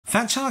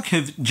Fatshark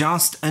have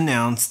just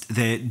announced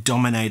their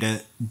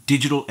Dominator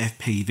digital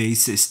FPV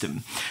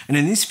system, and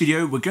in this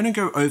video we're going to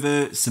go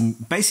over some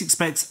basic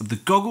specs of the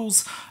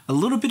goggles, a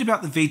little bit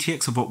about the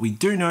VTX of what we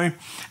do know,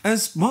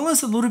 as well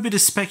as a little bit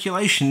of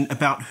speculation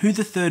about who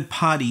the third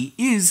party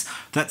is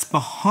that's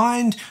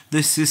behind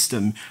the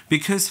system,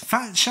 because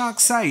Fatshark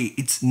say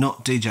it's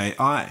not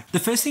DJI.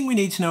 The first thing we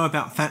need to know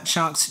about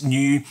Fatshark's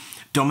new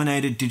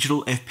Dominator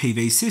digital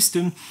FPV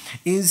system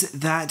is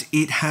that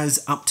it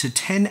has up to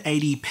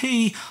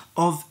 1080p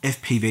of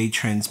FPV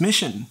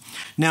transmission.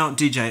 Now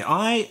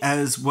DJI,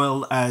 as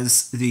well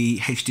as the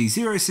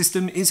HD0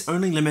 system, is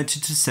only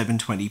limited to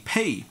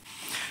 720p.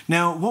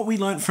 Now, what we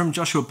learned from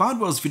Joshua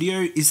Bardwell's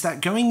video is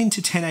that going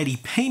into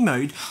 1080p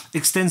mode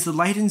extends the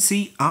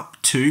latency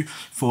up to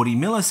 40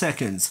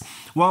 milliseconds,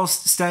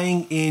 whilst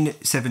staying in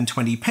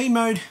 720p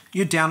mode,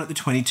 you're down at the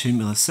 22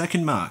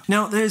 millisecond mark.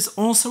 Now, there's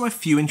also a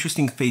few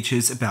interesting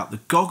features about the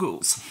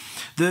goggles.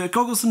 The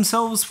goggles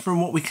themselves,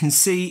 from what we can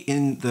see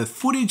in the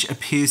footage,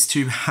 appears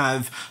to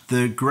have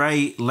the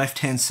grey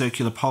left-hand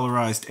circular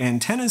polarized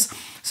antennas,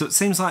 so it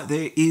seems like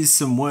there is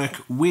some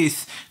work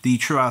with the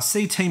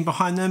TrueRC team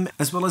behind them,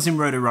 as well as in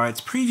Rotor Riot's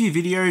preview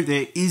video,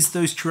 there is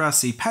those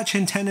TrueRC patch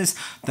antennas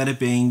that are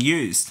being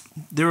used.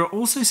 There are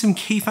also some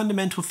key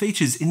fundamental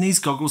features in these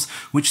goggles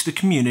which the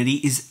community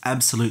is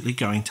absolutely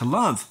going to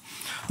love.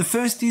 The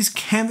first is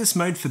canvas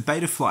mode for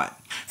beta flight.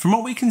 From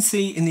what we can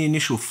see in the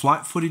initial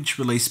flight footage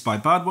released by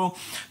Bardwell,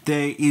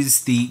 there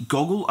is the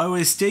Goggle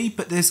OSD,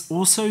 but there's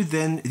also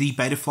then the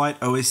Betaflight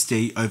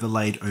OSD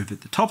overlaid over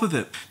the top of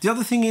it. The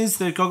other thing is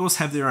the goggles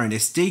have their own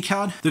SD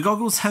card. The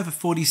goggles have a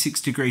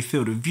 46-degree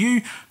field of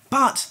view,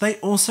 but they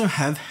also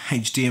have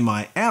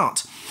HDMI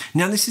out.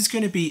 Now this is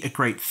going to be a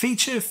great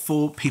feature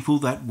for people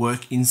that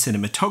work in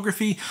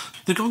cinematography.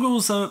 The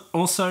goggles are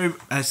also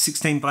a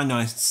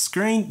 16:9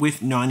 screen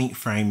with 90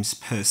 frames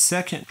per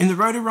second. In the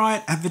Rotor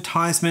Riot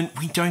advertisement,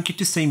 we don't get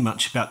to see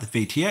much about the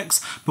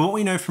VTX, but what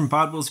we know from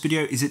Bardwell's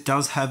video is it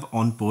does have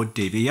onboard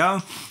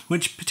DVR,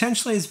 which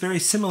potentially is very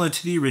similar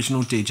to the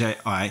original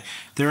DJI.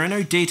 There are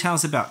no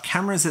details about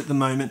cameras at the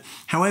moment.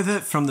 However,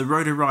 from the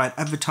Rotor Riot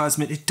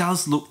advertisement, it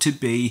does look to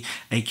be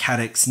a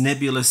Cadex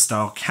Nebula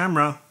style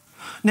camera.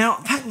 Now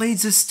that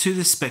leads us to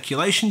the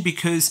speculation,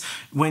 because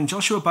when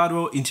Joshua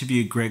Bardwell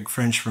interviewed Greg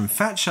French from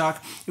Fatshark,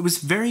 it was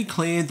very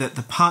clear that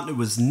the partner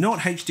was not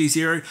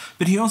HD0,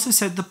 but he also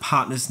said the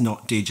partner's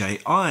not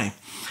DJI.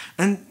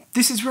 And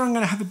this is where I'm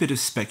going to have a bit of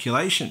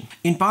speculation.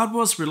 In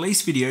Bardwell's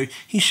release video,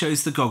 he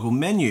shows the goggle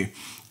menu,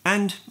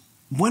 and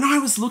when I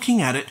was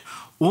looking at it,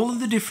 all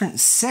of the different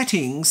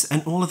settings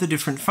and all of the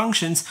different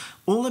functions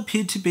all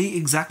appeared to be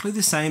exactly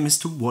the same as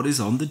to what is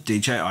on the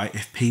DJI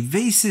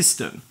FPV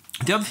system.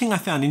 The other thing I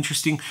found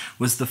interesting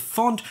was the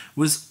font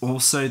was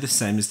also the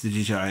same as the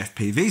DJI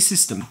FPV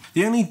system.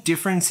 The only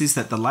difference is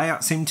that the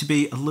layout seemed to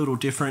be a little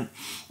different,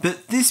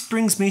 but this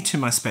brings me to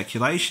my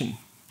speculation.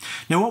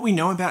 Now what we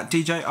know about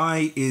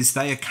DJI is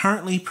they are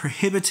currently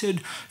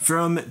prohibited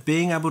from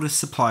being able to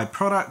supply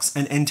products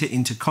and enter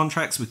into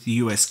contracts with the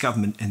US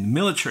government and the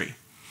military.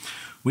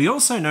 We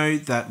also know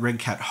that Red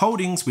Cat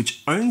Holdings,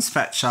 which owns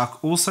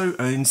Fatshark, also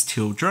owns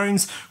Teal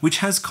Drones, which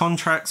has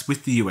contracts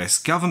with the US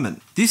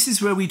government. This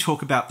is where we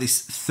talk about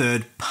this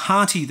third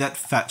party that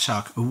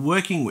Fatshark are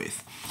working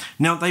with.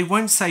 Now they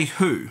won't say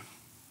who,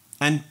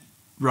 and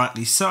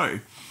rightly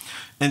so.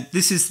 And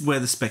this is where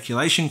the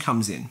speculation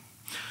comes in.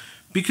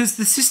 Because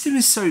the system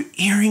is so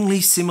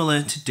eerily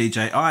similar to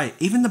DJI,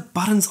 even the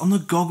buttons on the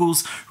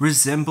goggles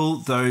resemble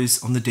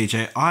those on the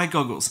DJI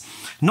goggles.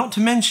 Not to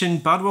mention,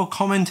 Bardwell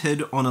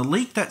commented on a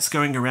leak that's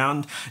going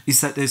around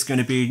is that there's going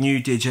to be a new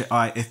DJI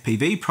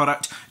FPV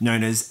product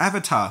known as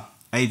Avatar,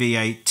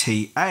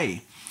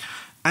 AVATA,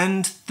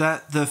 and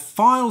that the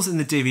files in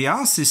the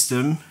DVR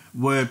system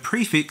were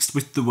prefixed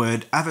with the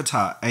word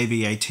Avatar,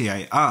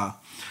 AVATAR.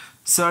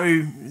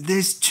 So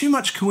there's too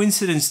much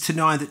coincidence to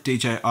deny that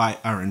DJI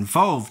are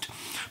involved,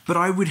 but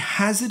I would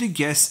hazard a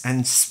guess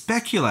and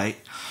speculate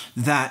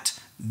that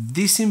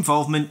this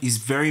involvement is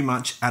very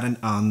much at an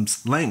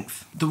arm's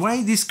length. The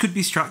way this could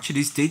be structured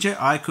is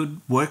DJI could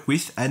work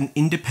with an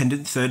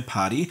independent third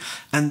party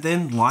and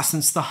then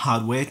license the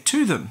hardware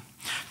to them.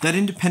 That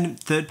independent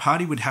third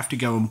party would have to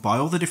go and buy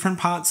all the different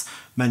parts,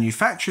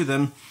 manufacture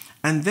them,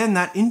 and then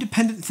that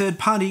independent third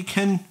party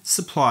can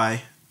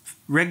supply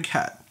Red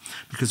Cat.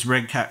 Because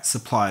Red Cat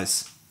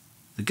supplies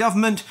the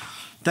government,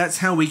 that's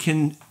how we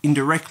can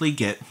indirectly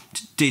get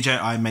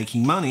DJI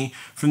making money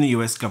from the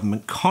US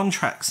government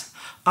contracts.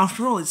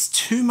 After all, it's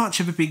too much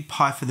of a big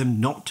pie for them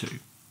not to.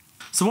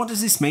 So what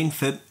does this mean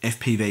for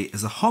FPV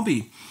as a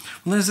hobby?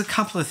 Well, there's a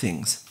couple of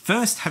things.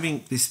 First,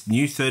 having this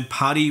new third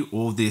party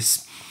or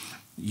this,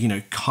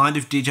 kind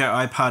of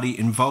DJI party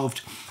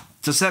involved,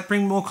 does that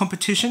bring more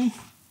competition?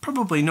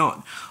 Probably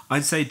not.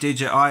 I'd say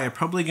DJI are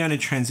probably going to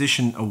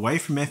transition away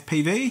from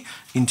FPV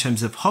in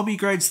terms of hobby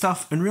grade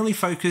stuff and really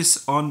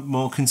focus on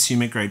more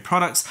consumer grade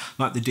products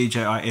like the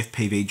DJI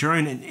FPV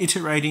Drone and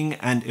iterating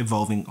and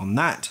evolving on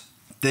that.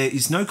 There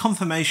is no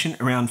confirmation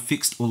around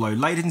fixed or low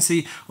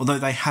latency, although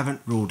they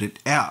haven't ruled it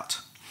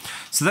out.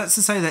 So that's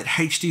to say that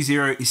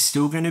HD0 is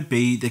still going to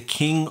be the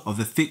king of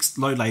the fixed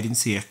low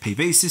latency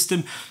FPV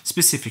system,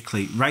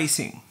 specifically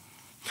racing.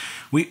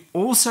 We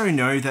also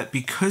know that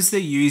because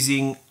they're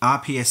using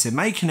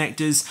RPSMA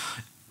connectors,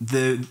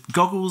 the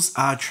goggles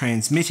are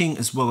transmitting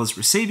as well as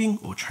receiving,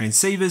 or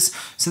transceivers,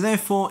 so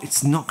therefore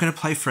it's not going to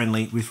play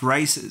friendly with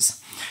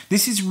racers.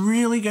 This is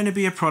really going to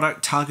be a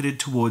product targeted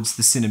towards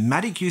the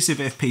cinematic use of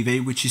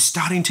FPV, which is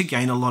starting to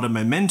gain a lot of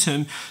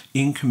momentum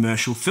in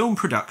commercial film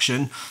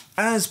production,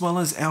 as well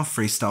as our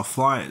freestyle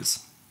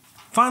flyers.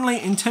 Finally,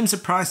 in terms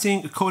of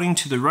pricing, according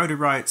to the Rotor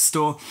Riot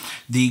store,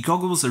 the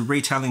goggles are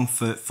retailing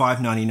for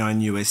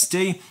 $599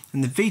 USD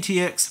and the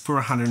VTX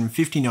for $159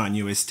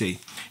 USD.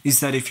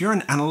 Is that if you're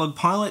an analog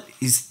pilot,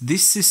 is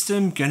this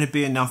system going to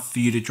be enough for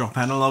you to drop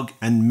analog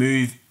and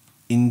move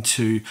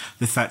into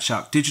the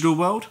Fatshark digital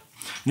world?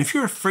 And if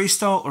you're a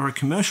freestyle or a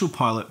commercial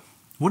pilot,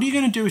 what are you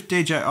going to do with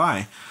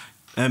DJI?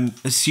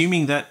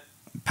 Assuming that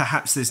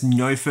perhaps there's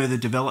no further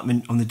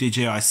development on the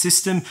DJI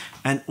system,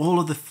 and all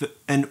of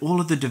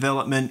the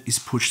development is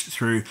pushed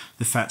through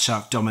the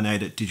Fatshark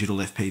Dominator digital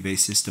FPV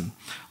system.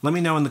 Let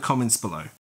me know in the comments below.